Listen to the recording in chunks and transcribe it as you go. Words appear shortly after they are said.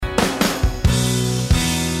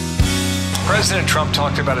President Trump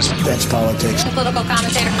talked about his... That's politics. Political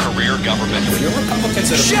commentator. Career government. If you're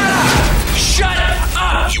Republicans that Shut up! Shut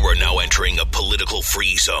up! You are now entering a political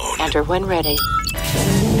free zone. Enter when ready.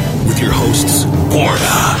 With your hosts,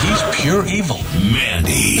 Orna. He's pure evil.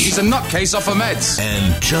 Mandy. He's a nutcase off of meds.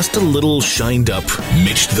 And just a little shined up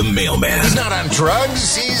Mitch the mailman. He's not on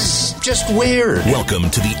drugs. He's just weird.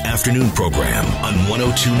 Welcome to the afternoon program on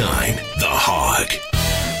 102.9 The Hog.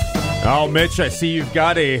 Oh, Mitch, I see you've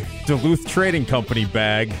got a Duluth Trading Company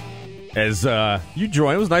bag. As you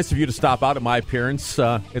joined, it was nice of you to stop out at my appearance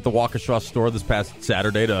at the Waukesha store this past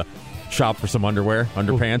Saturday to shop for some underwear,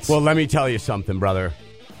 underpants. Well, let me tell you something, brother.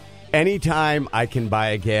 Anytime I can buy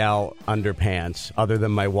a gal underpants other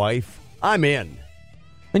than my wife, I'm in.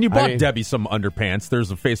 And you bought Debbie some underpants. There's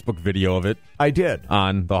a Facebook video of it. I did.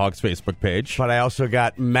 On the Hog's Facebook page. But I also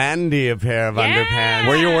got Mandy a pair of underpants.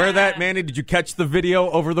 Were you aware of that, Mandy? Did you catch the video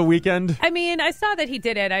over the weekend? I mean, I saw that he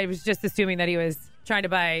did it. I was just assuming that he was trying to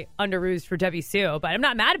buy underoos for Debbie Sue, but I'm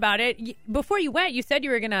not mad about it. Before you went, you said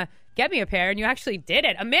you were going to get me a pair, and you actually did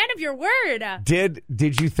it. A man of your word. Did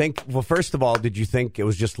you think, well, first of all, did you think it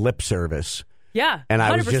was just lip service? Yeah, And 100%.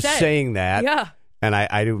 I was just saying that. Yeah. And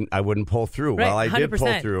I wouldn't pull through. Right, well, I did 100%.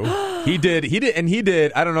 pull through. He did.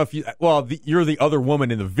 I don't know if you, you're the other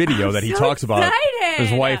woman in the video I'm that he so talks about excited.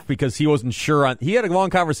 his wife because he wasn't sure on, he had a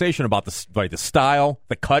long conversation about the style,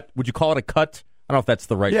 the cut. Would you call it a cut? I don't know if that's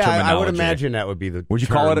the right terminology. I would imagine that would be the Would you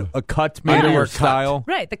term. call it a cut, maybe, or style?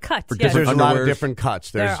 Right, the cut. For Yes. There's a lot of Underwears. different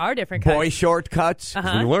cuts. There are different cuts. Boy short cuts, We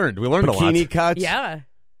learned a lot. bikini cuts, Yeah.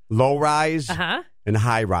 low rise, Uh-huh. and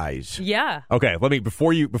high rise. Yeah. Okay, let me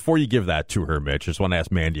before you give that to her, Mitch. I just want to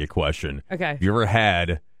ask Mandy a question. Okay. Have you ever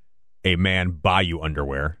had a man buy you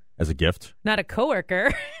underwear as a gift? Not a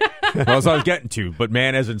coworker. That's what I was getting to. But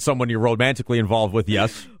man, as in someone you're romantically involved with,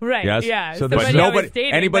 yes. Right. Yes. Yeah. So But somebody I was nobody,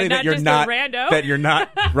 dating, anybody but that you're just not a rando. that you're not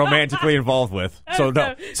romantically involved with. So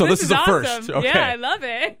no. So this is a awesome. first. Okay. Yeah, I love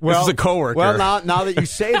it. This is a coworker. Well, now that you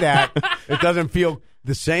say that, it doesn't feel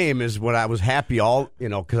the same as what I was happy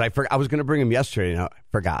because I was going to bring him yesterday and I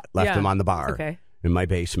forgot. Left him on the bar in my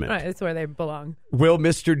basement. Right, that's where they belong. Will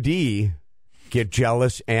Mr. D get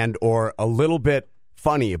jealous and or a little bit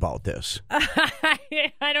funny about this?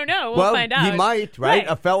 I don't know. We'll find out. He might, right?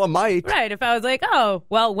 A fella might. Right. If I was like, oh,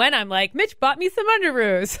 well, when I'm like, Mitch bought me some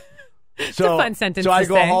underoos. It's a fun sentence So I to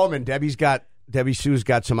go say. home and Debbie Sue's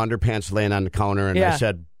got some underpants laying on the counter and I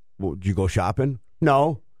said, well, did you go shopping?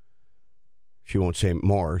 No. She won't say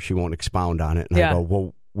more. She won't expound on it. And I go,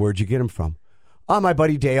 well, where'd you get them from? Oh, my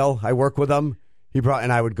buddy Dale. I work with him.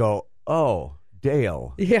 And I would go, oh,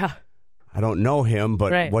 Dale. Yeah. I don't know him,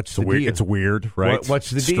 but what's the deal? It's weird, right?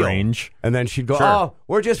 What's the deal? Strange. And then she'd go, Sure. oh,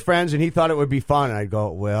 we're just friends, and he thought it would be fun. And I'd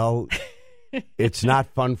go, well, it's not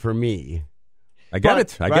fun for me. I get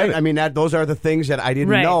it. I mean, those are the things that I didn't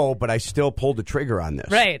Right. know, but I still pulled the trigger on this.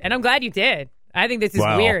 Right. And I'm glad you did. I think this is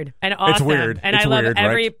Wow. weird and awesome. It's weird. And It's I love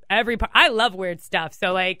weird, every part. I love weird stuff.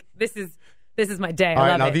 So like this is my day. All I right,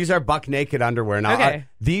 love now it. these are buck naked underwear. Now, Okay.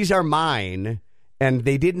 these are mine, and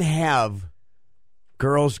they didn't have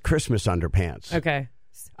girls' Christmas underpants. Okay.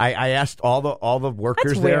 I asked all the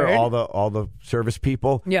workers That's there, weird. all the service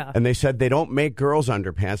people, Yeah. and they said they don't make girls'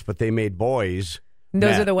 underpants, but they made boys.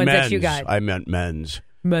 Those are the ones that you men's. got. I meant men's.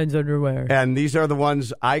 Men's underwear. And these are the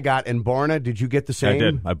ones I got. And Borna, did you get the same? I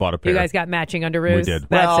did. I bought a pair. You guys got matching underoos? We did.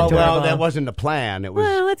 That's Well, adorable. that wasn't the plan. It was.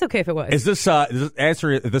 Well, that's okay if it was. Is this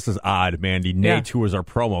answer? This is odd, Mandy. Nate, who is our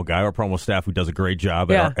promo guy, our promo staff, who does a great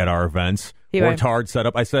job at our events, worked hard, set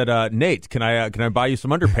up. I said, Nate, can I buy you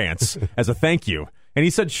some underpants as a thank you? And he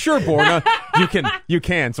said, "Sure, Borna, you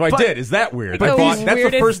can." So I did. Is that weird? But That's the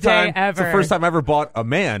weirdest first time. day ever. It's the first time I ever bought a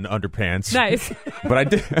man underpants. Nice. But I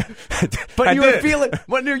did. But you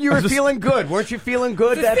were feeling good, weren't you? Feeling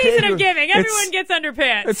good It's that the season day? of giving. Everyone gets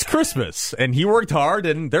underpants. It's Christmas, and he worked hard,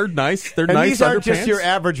 and they're nice. They're And nice these aren't underpants. just your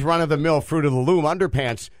average run of the mill Fruit of the Loom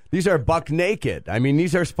underpants. These are buck naked. I mean,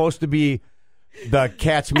 these are supposed to be the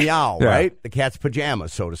cat's meow, right? The cat's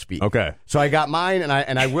pajamas, so to speak. Okay. So I got mine, and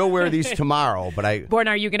I will wear these tomorrow. But Born,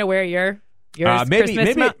 are you going to wear yours maybe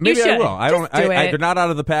Christmas? maybe You I should. will. I Just don't. do They're it. not out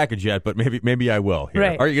of the package yet, but maybe I will. Here.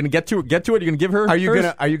 Right. Are you going to get to it? Are you going to give her? Are you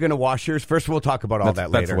hers? gonna wash yours first? We'll talk about all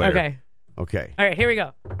that That's later. later. Okay. Okay. All right, here we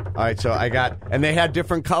go. All right. So I got, and they had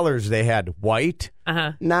different colors. They had white.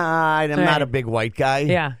 Uh-huh. Nah, I'm All not right. a big white guy.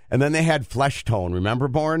 Yeah. And then they had flesh tone. Remember,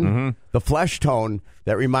 Born? Mm-hmm. The flesh tone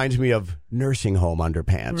that reminds me of nursing home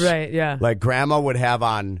underpants. Right, yeah. Like grandma would have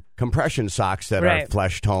on compression socks that are Right.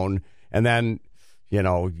 flesh tone, and then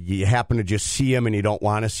you happen to just see them and you don't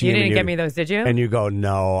want to see You them. didn't get me those, did you? And you go,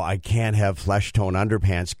 no, I can't have flesh tone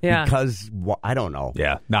underpants because I don't know.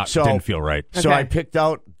 Yeah. So- Didn't feel right. So Okay. I picked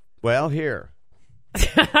out. Well, here.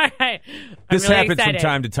 All right. This really happens excited. from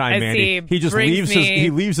time to time, Mandy. He just brings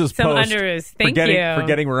leaves his some post underoos. Thank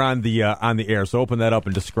forgetting we're on the air. So open that up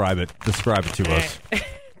and describe it to us.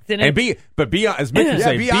 And be as Mitch would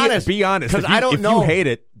say, be honest. Be honest. Because I don't know. If you hate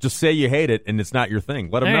it, just say you hate it, and it's not your thing.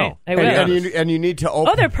 Let them know. I will. And you need to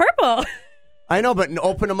open. Oh, they're purple. I know, but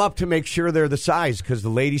open them up to make sure they're the size. Because the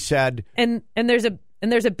lady said, and there's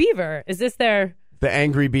a beaver. Is this their the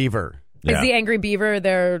angry beaver? Is the angry beaver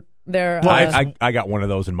their? I got one of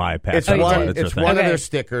those in my pack. It's one of their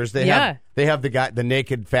stickers. They have the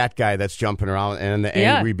naked fat guy that's jumping around, and the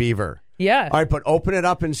angry beaver. Yeah. All right, but open it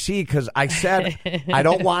up and see, because I said I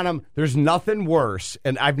don't want them. There's nothing worse,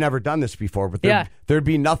 and I've never done this before, but there'd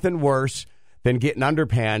be nothing worse than getting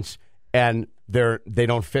underpants and they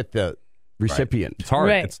don't fit the recipient. Right. It's hard.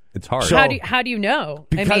 Right. It's hard. So, how do you know?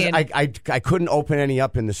 Because I couldn't open any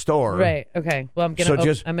up in the store. Right. Okay. Well, I'm gonna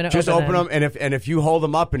just open them, and if you hold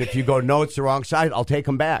them up, and if you go no, it's the wrong size, I'll take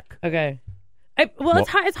them back. Okay. It's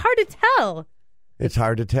hard. It's hard to tell. It's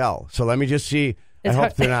hard to tell. So let me just see. I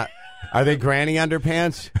hope they're not. Are they granny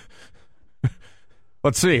underpants?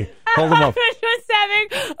 Let's see. Hold them up. I'm just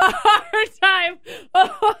having a hard time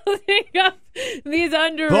holding up these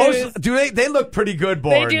underoos. Those they look pretty good,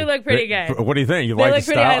 Born. They do look pretty good. What do you think? You they like look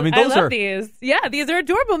the style? I mean, I love these. Yeah, these are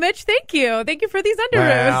adorable, Mitch. Thank you. Thank you for these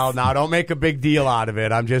underoos. Well, now don't make a big deal out of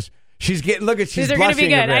it. She's getting. Look at she's these are blushing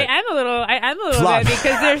going to be good. a bit. I'm a little bit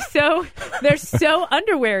because they're so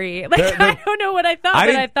underweary. Like I don't know what I thought,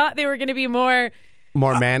 but I thought they were going to be more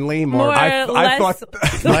manly, I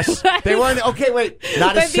thought less. They weren't okay. Wait,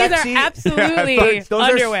 not as sexy. These are absolutely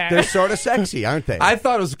underwear. They're sort of sexy, aren't they? I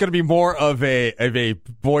thought it was going to be more of a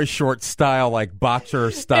boy short style, like boxer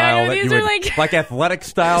style, these are like athletic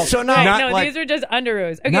style. So no, these are just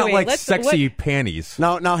underoos. Okay, not like sexy panties.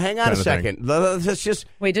 Now, hang on a second. Let's just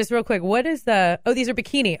wait, just real quick. What is the? Oh, these are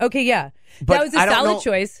bikini. Okay, yeah. But that was a solid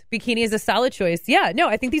choice. Bikini is a solid choice. Yeah, no,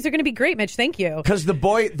 I think these are going to be great, Mitch. Thank you. Because the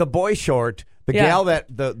boy short. The gal that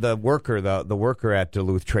the worker at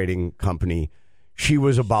Duluth Trading Company, she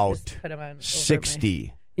was about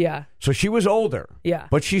 60. Yeah. So she was older. Yeah.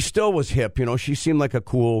 But she still was hip. She seemed like a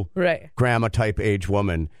cool grandma type age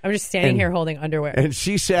woman. I'm just standing here holding underwear. And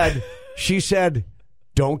she said,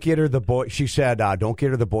 don't get her the boy. She said, don't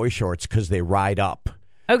get her the boy shorts because they ride up.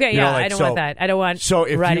 Okay. I don't want that. I don't want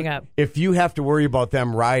riding up. If you have to worry about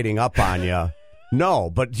them riding up on you. No,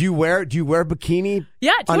 but do you wear bikini?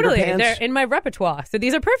 Yeah, totally. Underpants? They're in my repertoire, so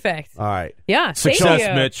these are perfect. All right. Yeah. Success, thank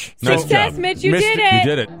you. Mitch. Nice Success, job. Mitch. You did it. You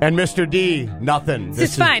did it. And Mr. D, nothing.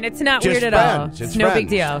 It's fine. It's not weird at all. It's no big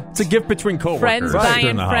deal. It's a gift between coworkers. Friends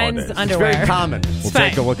buying friends holidays. underwear. It's very common. We'll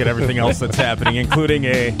take a look at everything else that's happening, including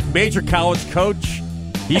a major college coach.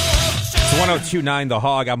 It's 1029 The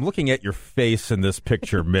Hog. I'm looking at your face in this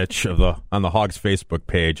picture, Mitch, on the Hog's Facebook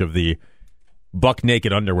page of the buck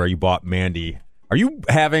naked underwear you bought Mandy. Are you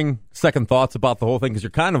having second thoughts about the whole thing? Because you're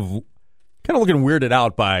kind of looking weirded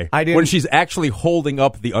out by when she's actually holding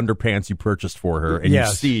up the underpants you purchased for her, and you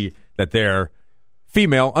see that they're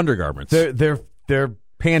female undergarments. They're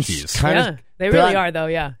panties. They really are, though.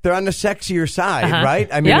 Yeah, they're on the sexier side, right?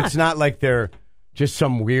 I mean, it's not like they're just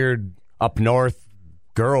some weird up north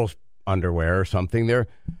girls underwear or something. They're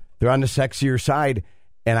on the sexier side,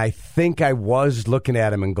 and I think I was looking at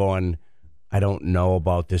them and going, I don't know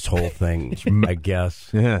about this whole thing, I guess.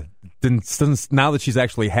 Yeah. Now that she's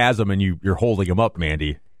actually has them and you're holding them up,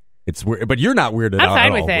 Mandy, it's weird. But you're not weirded out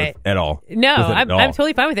fine with it. At all. No, I'm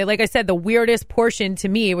totally fine with it. Like I said, the weirdest portion to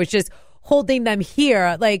me was just holding them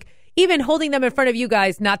here. Like, even holding them in front of you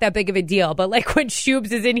guys, not that big of a deal. But like when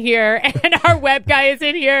Shoobs is in here and our web guy is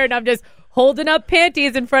in here and I'm just holding up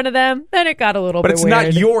panties in front of them, then it got a little bit weird. But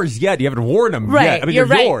it's not yours yet. You haven't worn them yet. I mean, you're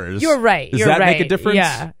right. yours. You're right. Does that make a difference?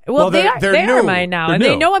 Yeah. Well, they are mine now, and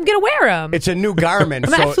they know I'm going to wear them. It's a new garment.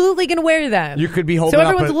 I'm absolutely going to wear them. You could be holding up. So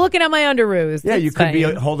everyone's looking at my underoos. Yeah, you could be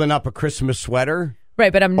holding up a Christmas sweater.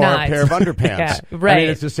 Right, but I'm not. Or a pair of underpants. Yeah, right. I mean,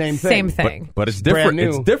 it's the same thing. Same thing. But it's different.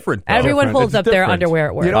 It's different. Though. Everyone holds up their underwear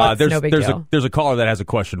at work. It's no big deal. There's a caller that has a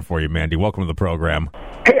question for you, Mandy. Welcome to the program.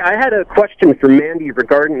 Hey, I had a question for Mandy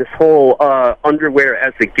regarding this whole underwear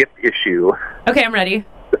as a gift issue. Okay, I'm ready.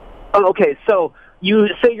 Oh, okay, so you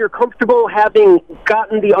say you're comfortable having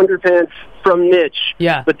gotten the underpants from Mitch.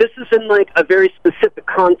 Yeah. But this is in, like, a very specific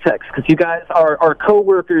context because you guys are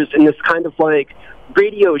co-workers in this kind of, like,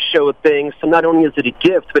 radio show thing. So not only is it a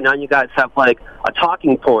gift, but now you guys have, like, a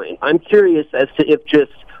talking point. I'm curious as to if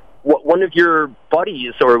just one of your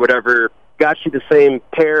buddies or whatever got you the same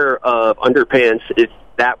pair of underpants, if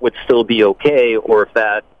that would still be okay or if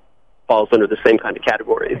that falls under the same kind of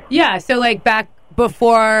category. Yeah, so, like, back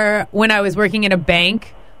before when I was working in a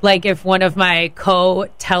bank, like if one of my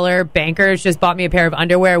co-teller bankers just bought me a pair of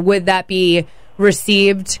underwear, would that be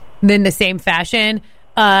received in the same fashion?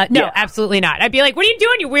 No, absolutely not. I'd be like, what are you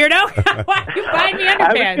doing, you weirdo? Why are you buying me underpants?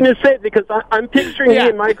 I was going to say, because I'm picturing me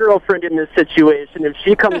and my girlfriend in this situation. If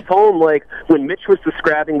she comes home, like when Mitch was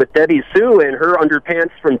describing with Debbie Sue and her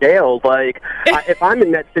underpants from Dale, like if I'm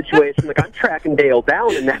in that situation, like I'm tracking Dale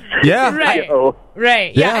down in that situation.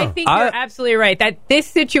 Right. Yeah, I think you're absolutely right. That this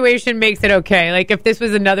situation makes it okay. Like if this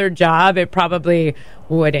was another job, it probably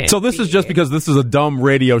wouldn't. So this is just because this is a dumb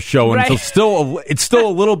radio show, and it's still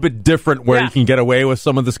a little bit different where you can get away with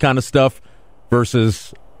some of this kind of stuff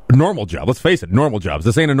versus a normal job. Let's face it, normal jobs.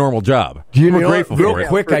 This ain't a normal job. We're grateful for it. Real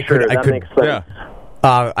quick,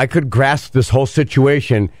 I could grasp this whole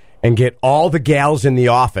situation and get all the gals in the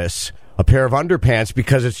office a pair of underpants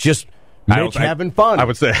because it's just Mitch having fun. I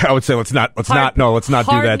would say let's not do that.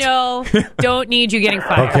 No, don't need you getting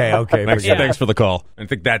fired. Okay. Thanks for the call. I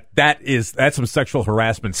think that's some sexual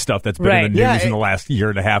harassment stuff that's been in the news in the last year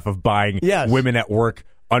and a half of buying women at work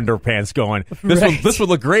underpants going, this would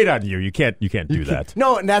look great on you. You can't do that.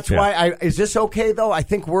 No, and that's why is this okay though? I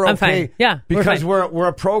think we're okay. I'm fine. Yeah. Because we're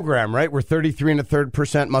a program, right? We're 33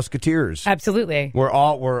 1/3% Musketeers. Absolutely. We're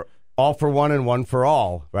all for one and one for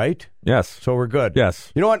all, right? Yes. So we're good.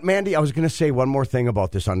 Yes. You know what, Mandy? I was going to say one more thing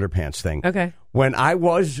about this underpants thing. Okay. When I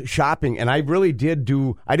was shopping, and I really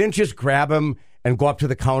I didn't just grab them and go up to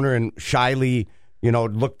the counter and shyly,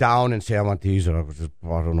 look down and say, I want these. I don't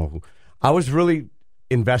know who. I was really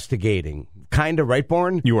investigating. Kind of, right,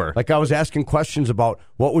 Born? You were. Like I was asking questions about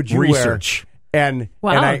what would you research. Wear. And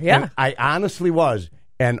I honestly was.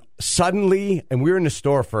 And suddenly, and we were in the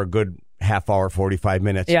store for a good half hour, 45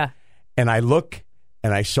 minutes. Yeah. And I look,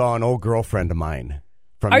 and I saw an old girlfriend of mine.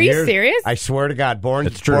 Are you serious? I swear to God, Born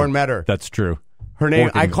met her. That's true. Her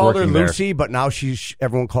name, I called her Lucy, but now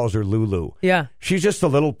everyone calls her Lulu. Yeah. She's just a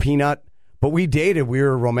little peanut, but we dated. We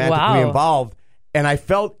were romantically involved, and I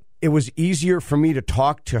felt it was easier for me to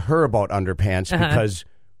talk to her about underpants because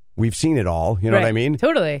we've seen it all. You know what I mean?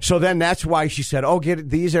 Totally. So then that's why she said, "Oh, get it.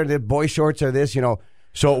 These are the boy shorts or this." So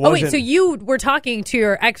it wasn't. So you were talking to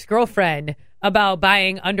your ex-girlfriend about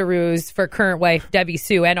buying underoos for current wife Debbie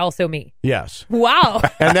Sue and also me. Yes. Wow.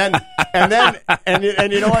 and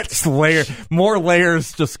you know what? Just more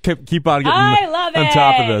layers. Just keep on getting on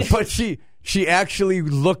top of this. But she actually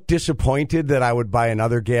looked disappointed that I would buy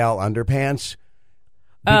another gal underpants.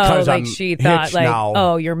 Because she thought,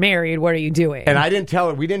 now. You're married. What are you doing? And I didn't tell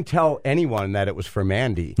her. We didn't tell anyone that it was for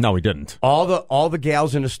Mandy. No, we didn't. All the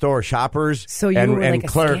gals in the store, shoppers, so you and, were and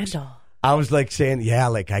like clerks. A scandal. I was like saying,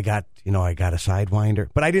 I got a sidewinder,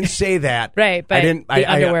 but I didn't say that. Right, but the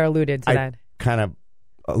underwear alluded to that. Kind of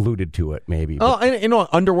alluded to it, maybe. Oh, and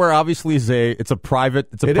underwear obviously is a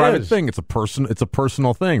private thing. It's a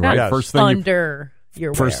personal thing, right? Yes. First thing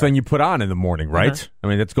First thing you put on in the morning, right? I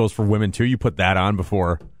mean, that goes for women too. You put that on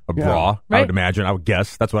before a bra. Right. I would imagine. I would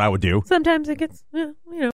guess that's what I would do. Sometimes it gets,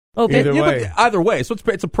 open. Either way, so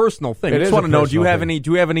it's a personal thing. I just want to know: do you have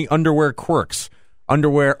any underwear quirks,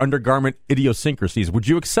 undergarment idiosyncrasies? Would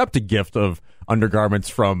you accept a gift of undergarments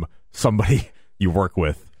from somebody you work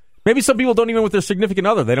with? Maybe some people don't even with their significant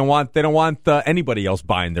other. They don't want anybody else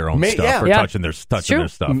buying their own stuff or touching their stuff.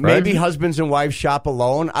 Right? Maybe husbands and wives shop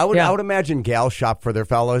alone. I would imagine gals shop for their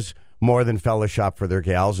fellas more than fellas shop for their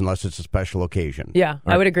gals unless it's a special occasion. Yeah,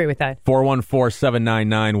 I would agree with that.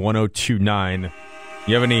 414-799-1029.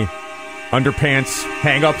 You have any underpants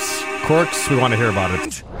hang-ups, quirks? We want to hear about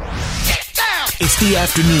it. It's the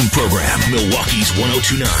afternoon program, Milwaukee's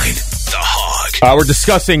 1029. The Hog. We're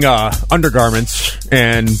discussing undergarments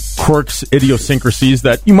and quirks, idiosyncrasies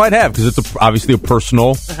that you might have because it's obviously a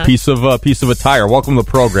personal piece of attire. Welcome to the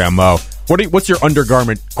program. What's your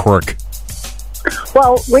undergarment quirk?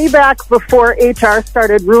 Well, way back before HR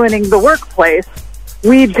started ruining the workplace,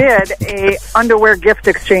 we did a underwear gift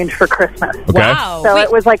exchange for Christmas. Okay. Wow. So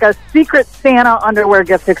it was like a secret Santa underwear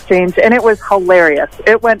gift exchange, and it was hilarious.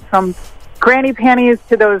 It went from granny panties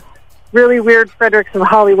to those really weird Fredericks of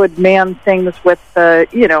Hollywood man things with the,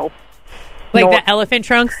 the elephant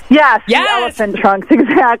trunks? Yes, the elephant trunks,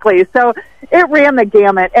 exactly. So it ran the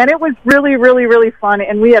gamut, and it was really, really, really fun,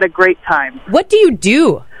 and we had a great time. What do you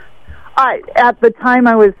do? At the time,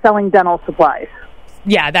 I was selling dental supplies.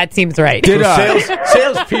 that seems right.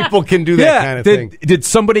 Salespeople can do that kind of thing. Did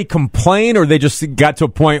somebody complain, or they just got to a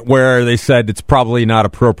point where they said it's probably not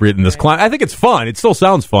appropriate in this climate? I think it's fun. It still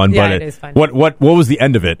sounds fun, but it is fun. What was the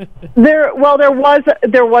end of it? There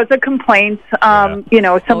was a complaint.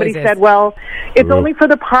 Somebody said, "Well, it's only for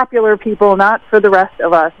the popular people, not for the rest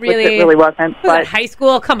of us." Really? Which it really wasn't. But high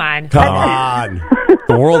school, come on.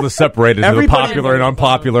 The world is separated into the popular and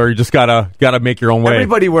unpopular. You just gotta make your own way.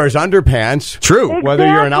 Everybody wears underpants. True. Exactly, whether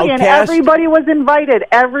you're an outcast. And everybody was invited.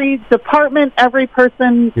 Every department, every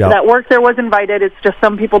person that worked there was invited. It's just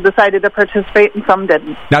some people decided to participate and some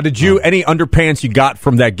didn't. Now, did you any underpants you got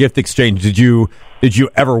from that gift exchange? Did you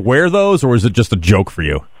ever wear those, or was it just a joke for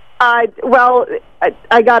you? I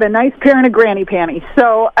got a nice pair and a granny panty.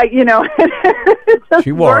 So,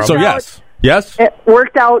 she wore them. So, yes. It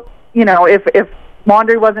worked out, if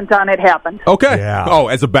laundry wasn't done, it happened. Okay. Yeah. Oh,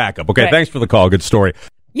 as a backup. Okay, Right. Thanks for the call. Good story.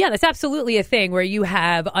 Yeah, that's absolutely a thing where you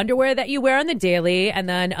have underwear that you wear on the daily and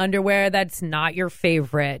then underwear that's not your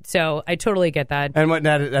favorite. So I totally get that. And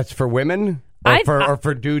that's for women or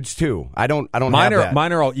for dudes too? I don't Mine have that.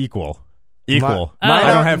 Mine are all equal. Equal. Mine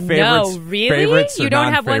I don't have favorites. No, really? Favorites or You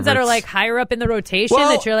don't have ones that are non-favorites. like higher up in the rotation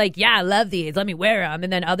that you're like, yeah, I love these. Let me wear them.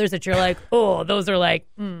 And then others that you're like, oh, those are like,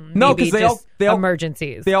 No, because they all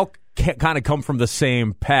emergencies. They all kind of come from the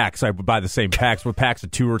same packs. I would buy the same packs with packs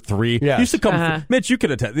of 2 or 3. Yes. Used to come. Mitch, you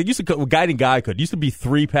could attest. They used to come, Guiding Guy could. Used to be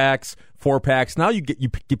 3 packs, 4 packs. Now you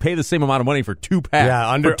pay the same amount of money for 2 packs.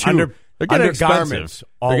 Yeah, they're getting undergarments expensive.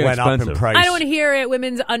 all They're getting went up in expensive. price. I don't want to hear it.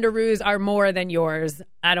 Women's underoos are more than yours.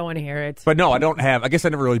 I don't want to hear it. But no, I don't have. I guess I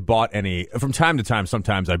never really bought any. From time to time,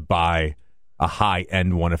 sometimes I buy a high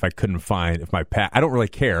end one if I couldn't find if my pack. I don't really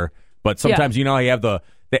care. But sometimes you have the.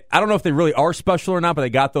 I don't know if they really are special or not, but they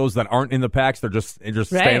got those that aren't in the packs. They're just Right.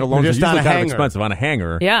 standalones. They're just They're on usually a kind of hanger. expensive on a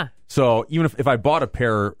hanger. Yeah. So even if I bought a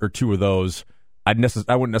pair or 2 of those, I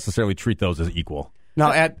wouldn't necessarily treat those as equal.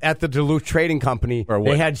 Now at the Duluth Trading Company,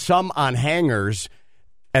 they had some on hangers,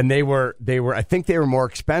 and they were I think they were more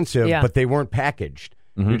expensive, but they weren't packaged.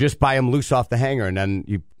 You just buy them loose off the hanger, and then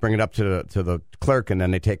you bring it up to the clerk, and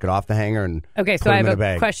then they take it off the hanger and Okay, put so I them have in a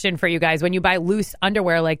a bag. question for you guys. When you buy loose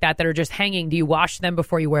underwear like that are just hanging, do you wash them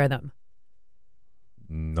before you wear them?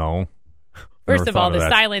 No. First Never of all, thought of the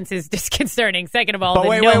that. silence is disconcerting. Second of all, But the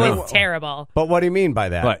wait, no wait, is terrible. But what do you mean by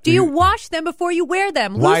that? But Do you wash them before you wear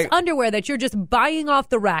them? Why- Loose underwear that you're just buying off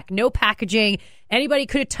the rack, no packaging. Anybody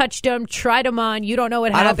could have touched them, tried them on. You don't know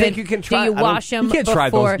what I don't happened. think you can try- Do you I don't- wash them You can't before? try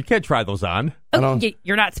those. You can't try those on.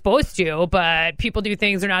 You're not supposed to, but people do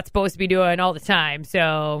things they're not supposed to be doing all the time.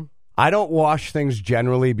 So I don't wash things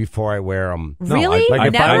generally before I wear them. really, I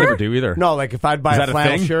never. never do either. No, like if I'd buy Is a that a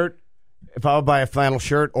flannel thing? shirt, if I would buy a flannel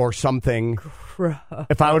shirt or something,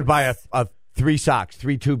 if I would buy a 3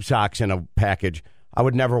 tube socks in a package, I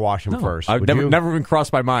would never wash them first. I've Would never you? even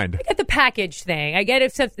crossed my mind. I get the package thing. I get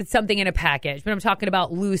if it's something in a package, but I'm talking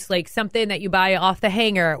about loose, like something that you buy off the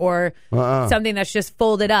hanger or something that's just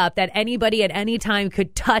folded up that anybody at any time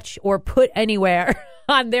could touch or put anywhere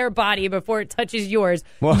on their body before it touches yours.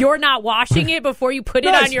 Well- You're not washing it before you put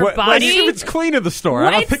it on your What- body. If it's clean in the store, I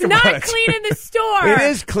Well, don't it's think not about it. clean in the store. It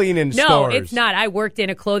is clean in No, stores. it's not. I worked in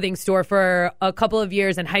a clothing store for a couple of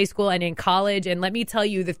years in high school and in college, and let me tell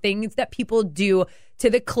you, the things that people do to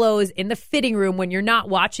the clothes in the fitting room when you're not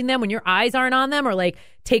watching them, when your eyes aren't on them, or like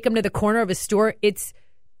take them to the corner of a store, it's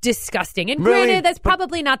disgusting. And Really? granted, that's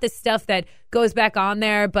probably not the stuff that goes back on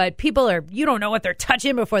there, but you don't know what they're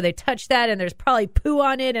touching before they touch that, and there's probably poo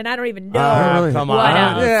on it, and I don't even know come what on.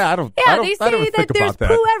 else. Yeah, I don't. Yeah, I don't, they I don't say think that there's about that.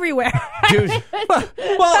 poo everywhere. Dude,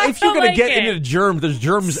 Well, if you're don't going to like get it. into germs, there's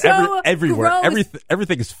germs So everywhere. gross.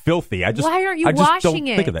 Everything is filthy. I just Why aren't you I just washing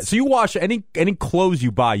don't think of it? that. So you wash any clothes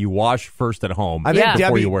you buy, you wash first at home I think Yeah.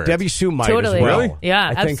 before you wear it. Debbie Sue might Totally. as well. Really?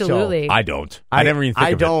 Yeah, I think so. absolutely. I don't. I never even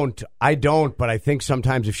think of it. I don't, but I think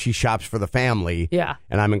sometimes if she shops for the family, Yeah.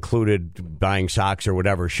 and I'm included buying socks or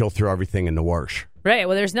whatever, she'll throw everything in the wash. Right.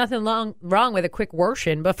 Well, there's nothing wrong with a quick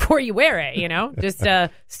washing before you wear it, Just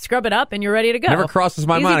scrub it up and you're ready to go. Never crosses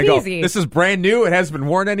my Easy mind. I go, peasy. this is brand new. It hasn't been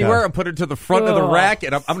worn anywhere. Yeah. I'm putting it to the front of the Ugh. rack,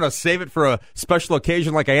 and I'm going to save it for a special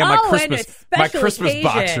occasion like I am and my a special Christmas occasion.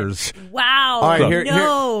 boxers. Wow. All right,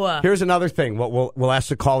 no. here's another thing. What we'll ask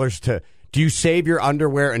the callers to: do you save your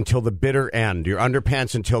underwear until the bitter end? Your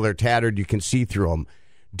underpants until they're tattered, you can see through them.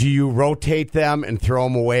 Do you rotate them and throw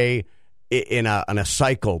them away on a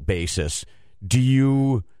cycle basis? Do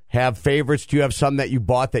you have favorites? Do you have some that you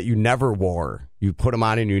bought that you never wore? You put them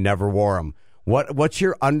on and you never wore them. What's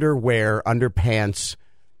your underwear, underpants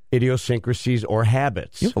idiosyncrasies or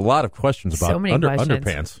habits. You have a lot of questions about So many questions.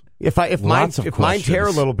 underpants. If mine tear a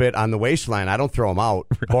questions. little bit on the waistline, I don't throw them out.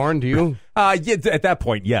 Born, do you? Yeah, at that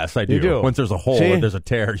point, yes, I do. You do. Once there's a hole See? and there's a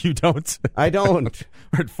tear, you don't. I don't.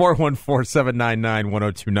 We're at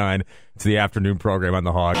 414-799-1029. It's the afternoon program on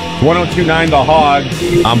The Hog. 1029 The Hog.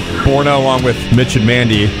 I'm Borna along with Mitch and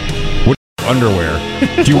Mandy. What underwear?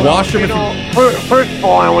 Do you wash them? First of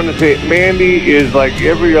all, I want to say Mandy is like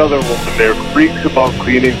every other woman. They're freaks about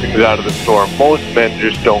cleaning things out of the store. Most men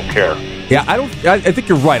just don't care. Yeah, I think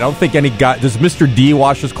you're right. I don't think any guy... Does Mr. D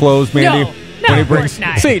wash his clothes, Mandy? No, of course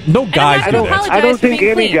not. See, no guys do that. I don't think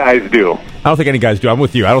any guys do. I don't think any guys do. I'm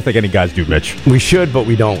with you. I don't think any guys do, Mitch. We should, but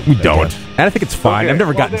we don't. We don't. And I think it's fine. Okay. I've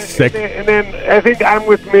never gotten sick. And then I think I'm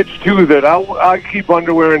with Mitch, too, that I'll keep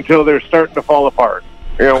underwear until they're starting to fall apart.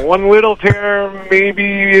 You know, one little tear,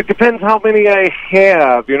 maybe. It depends how many I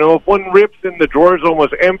have. You know, if one rips and the drawer's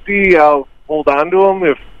almost empty, I'll hold on to them.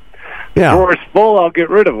 If the drawer's full, I'll get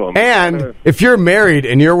rid of them. And if you're married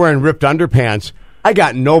and you're wearing ripped underpants, I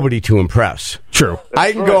got nobody to impress. True.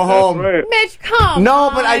 I can go home. Right. Mitch, come No,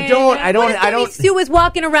 on. but I don't. What if Stu was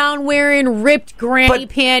walking around wearing ripped granny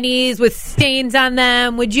panties with stains on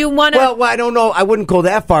them? Would you want to? Well, I don't know. I wouldn't go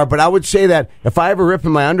that far, but I would say that if I ever rip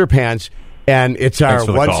in my underpants and it's our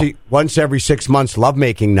once every 6 months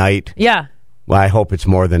lovemaking night. Yeah. Well, I hope it's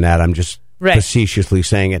more than that. I'm just facetiously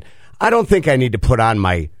saying it. I don't think I need to put on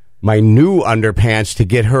my new underpants to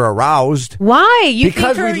get her aroused. Why?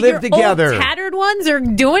 Because we live together. Old tattered ones are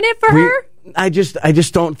doing it for her? I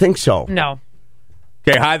just don't think so. No.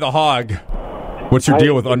 Okay, hi, The Hog. What's your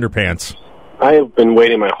deal with underpants? I have been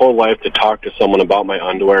waiting my whole life to talk to someone about my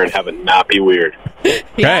underwear and have it not be weird.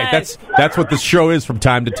 Yes. Hey, that's what this show is from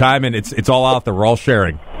time to time, and it's all out there. We're all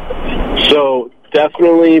sharing. So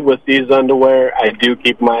definitely with these underwear, I do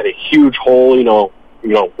keep them. I had a huge hole, you know,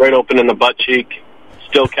 right open in the butt cheek.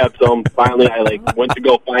 Still kept them. Finally, I went to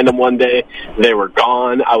go find them one day. They were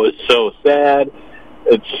gone. I was so sad.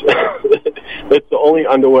 It's the only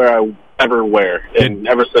underwear I ever wear, and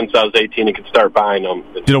ever since I was 18, I could start buying them.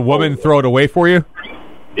 Did a woman throw it away for you?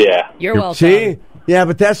 Yeah. You're welcome. See? Yeah,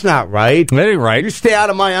 but that's not right. That ain't right. You stay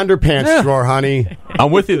out of my underpants drawer, honey.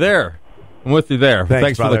 I'm with you there.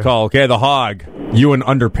 Thanks for the call. Okay, The Hog. You and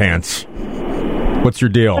underpants. What's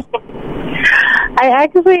your deal? I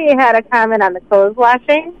actually had a comment on the clothes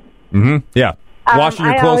washing. Mm-hmm. Yeah. Washing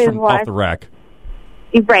your clothes from off the rack.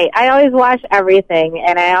 Right. I always wash everything,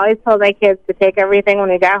 and I always told my kids to take everything when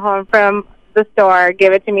we got home from the store,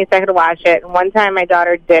 give it to me so I could wash it. And one time my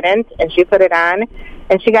daughter didn't, and she put it on,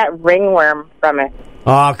 and she got ringworm from it.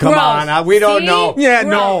 Oh, come on. We don't know. Yeah,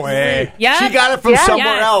 no way. Yeah. She got it from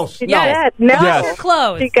somewhere else. She did. No. Yes.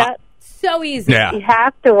 Clothes. She got so easy. Yeah. You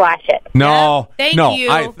have to wash it. No. Thank no.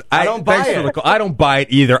 you. I don't buy it. I don't buy it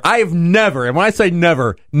either. I have never, and when I say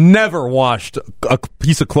never washed a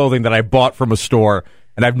piece of clothing that I bought from a store,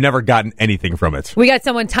 and I've never gotten anything from it. We got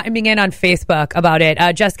someone chiming in on Facebook about it.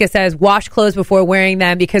 Jessica says, wash clothes before wearing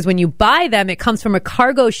them because when you buy them, it comes from a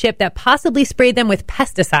cargo ship that possibly sprayed them with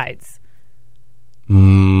pesticides.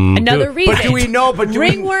 Another reason. But do we know?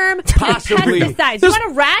 Ringworm, possibly pesticides. You want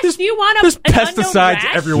a rash? Do you want There's an pesticides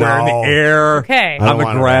rash? everywhere in the air. Okay. On the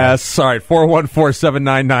grass. All right,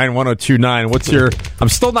 414-799-1029. What's your... I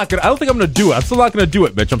don't think I'm going to do it. I'm still not going to do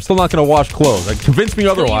it, Mitch. I'm still not going to wash clothes. Convince me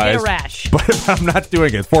otherwise. You get a rash. But I'm not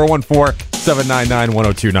doing it.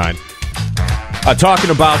 414-799-1029.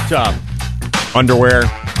 Talking about underwear,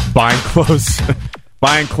 buying clothes...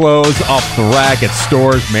 Buying clothes off the rack at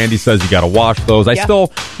stores. Mandy says you got to wash those. I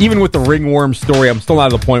still, even with the ringworm story, I'm still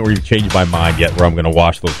not at the point where you've changed my mind yet where I'm going to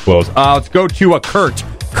wash those clothes. Let's go to Kurt.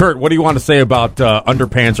 Kurt, what do you want to say about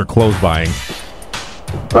underpants or clothes buying?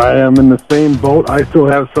 I am in the same boat. I still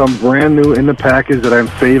have some brand new in the package that I'm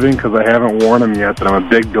saving because I haven't worn them yet, and I'm a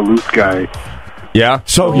big Duluth guy. Yeah?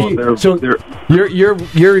 So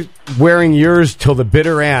you're wearing yours till the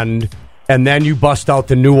bitter end, and then you bust out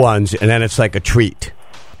the new ones, and then it's like a treat.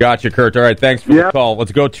 Gotcha, Kurt. All right, thanks for the call.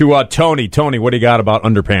 Let's go to Tony. Tony, what do you got about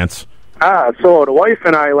underpants? So the wife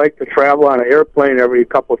and I like to travel on an airplane every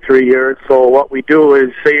 3 years. So what we do is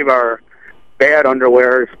save our bad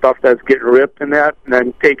underwear, stuff that's getting ripped and that, and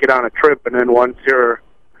then take it on a trip. And then once you're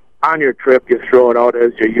on your trip, you throw it out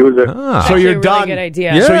as you use it. So you're really done. Good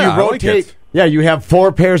idea. Yeah, so you rotate. You have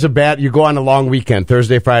 4 pairs of bad. You go on a long weekend,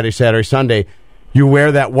 Thursday, Friday, Saturday, Sunday. You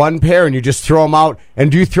wear that one pair and you just throw them out.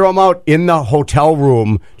 And do you throw them out in the hotel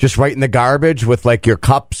room, just right in the garbage with like your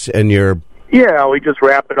cups and your... Yeah, we just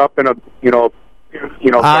wrap it up in a, I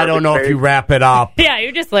don't know if you wrap it up. Yeah,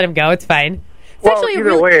 you just let them go. It's fine. It's well,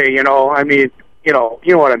 either way, I mean, you know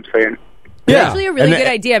what I'm saying. It's actually a really good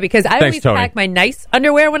idea because I always pack my nice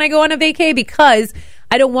underwear when I go on a vacay because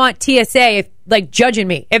I don't want TSA judging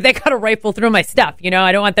me if they got a rifle through my stuff. I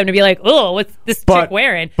don't want them to be like, oh, what's this chick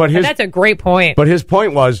wearing? And that's a great point. But his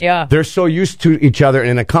point was, they're so used to each other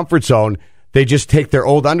in a comfort zone. They just take their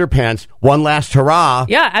old underpants, one last hurrah.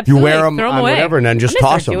 Yeah, absolutely. You wear them on away. whatever, and then just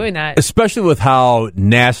toss them. Doing that. Especially with how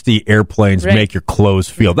nasty airplanes make your clothes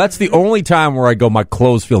feel. That's the only time where I go, my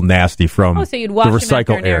clothes feel nasty from so you'd wash the them recycle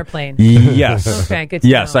after an air. Airplane. Yes. Okay, good to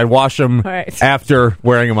yes, know. I'd wash them after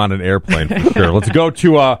wearing them on an airplane. For sure. Let's go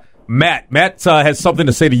to Matt. Matt has something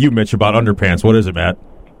to say to you, Mitch, about underpants. What is it, Matt?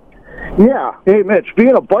 Yeah. Hey, Mitch,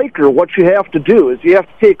 being a biker, what you have to do is you have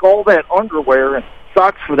to take all that underwear and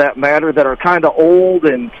socks, for that matter, that are kind of old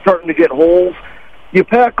and starting to get holes. You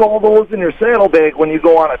pack all those in your saddlebag when you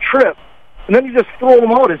go on a trip, and then you just throw them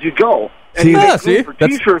out as you go. And See, that's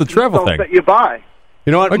the travel thing that you buy.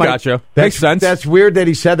 You know what? I gotcha. Makes sense. That's weird that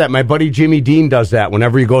he said that. My buddy Jimmy Dean does that.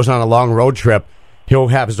 Whenever he goes on a long road trip, he'll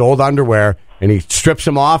have his old underwear, and he strips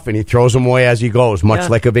them off, and he throws them away as he goes, much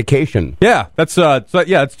like a vacation. Yeah, that's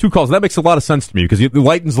it's two calls. That makes a lot of sense to me because it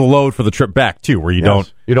lightens the load for the trip back too, where you don't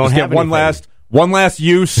have get one last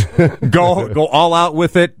use, go all out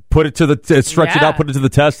with it, put it to the stretch it out, put it to the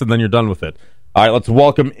test, and then you're done with it. All right, let's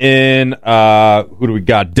welcome in. Who do we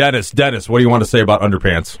got? Dennis. Dennis, what do you want to say about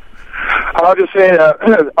underpants? I'll just say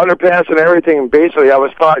underpants and everything, basically, I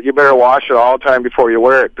was taught you better wash it all the time before you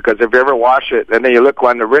wear it, because if you ever wash it and then you look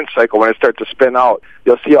on the rinse cycle when it starts to spin out,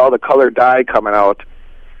 you'll see all the colored dye coming out.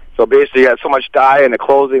 So basically, you got so much dye in the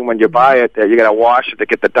clothing when you buy it that you got to wash it to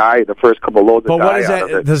get the dye, the first couple loads of dye out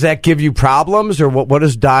of it. Does that give you problems, or what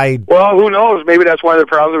is dye? Well, who knows? Maybe that's one of the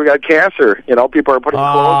problems. We got cancer. People are putting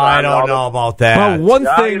clothes on. I don't know about that. Well, one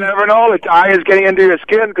thing you never know. The dye is getting into your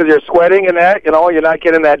skin because you're sweating and that. You're not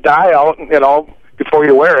getting that dye out. Before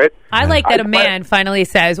you wear it. I like that a man finally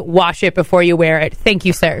says, wash it before you wear it. Thank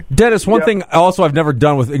you, sir. Dennis, one thing also I've never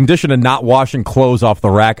done, in addition to not washing clothes off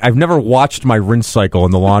the rack, I've never watched my rinse cycle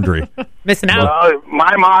in the laundry. Missing out.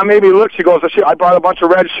 My mom maybe looked, she goes, I brought a bunch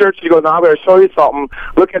of red shirts. She goes, now I'm going to show you something.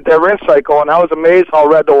 Look at that rinse cycle. And I was amazed how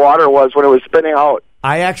red the water was when it was spinning out.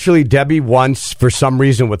 I actually, Debbie, once, for some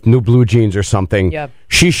reason, with new blue jeans or something,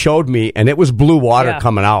 she showed me, and it was blue water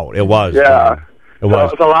coming out. It was. Yeah. It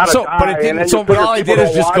was. It was a lot of dye, but it didn't. But all I did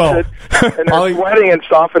is just go. And they're sweating and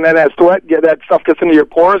stuff, and then that sweat, that stuff gets into your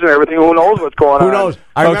pores and everything. Who knows what's going on? Who knows?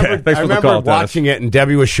 I remember watching it, and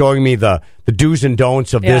Debbie was showing me the do's and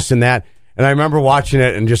don'ts of this and that. And I remember watching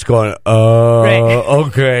it and just going,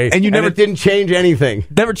 okay. And it didn't change anything.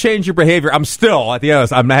 Never change your behavior. I'm still, at the end of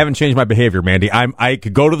this, I haven't changed my behavior, Mandy. I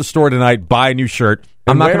could go to the store tonight, buy a new shirt.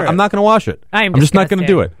 I'm not going to wash it. I'm just not going to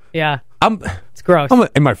do it. Yeah. It's gross. I'm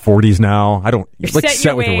in my 40s now. I don't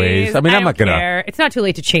set with the ways. I mean, I'm not going to. It's not too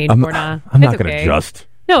late to change, Borna. I'm not going to adjust.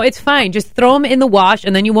 No, it's fine. Just throw them in the wash,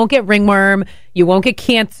 and then you won't get ringworm. You won't get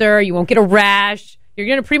cancer. You won't get a rash. You're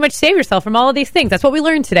going to pretty much save yourself from all of these things. That's what we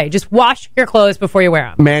learned today. Just wash your clothes before you wear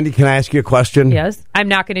them. Mandy, can I ask you a question? Yes. I'm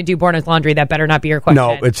not going to do Borna's laundry. That better not be your question.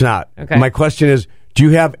 No, it's not. Okay. My question is, do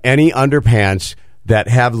you have any underpants that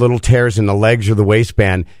have little tears in the legs or the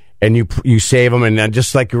waistband, and you save them, and then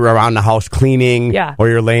just like you're around the house cleaning, or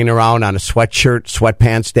you're laying around on a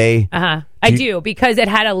sweatpants day? I do, because it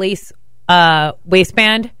had a lace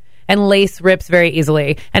waistband, and lace rips very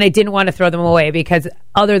easily, and I didn't want to throw them away because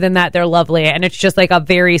other than that, they're lovely, and it's just like a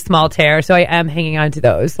very small tear, so I am hanging on to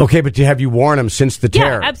those. Okay, but have you worn them since the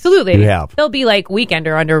tear? Yeah, absolutely. You have. They'll be like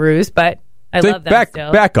weekender underoos, but I love them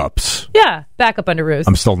still. Backups. Yeah, backup underoos.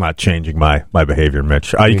 I'm still not changing my behavior,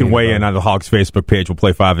 Mitch. You can weigh in on the Hog's Facebook page. We'll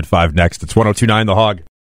play 5 at 5 next. It's 102.9 The Hog.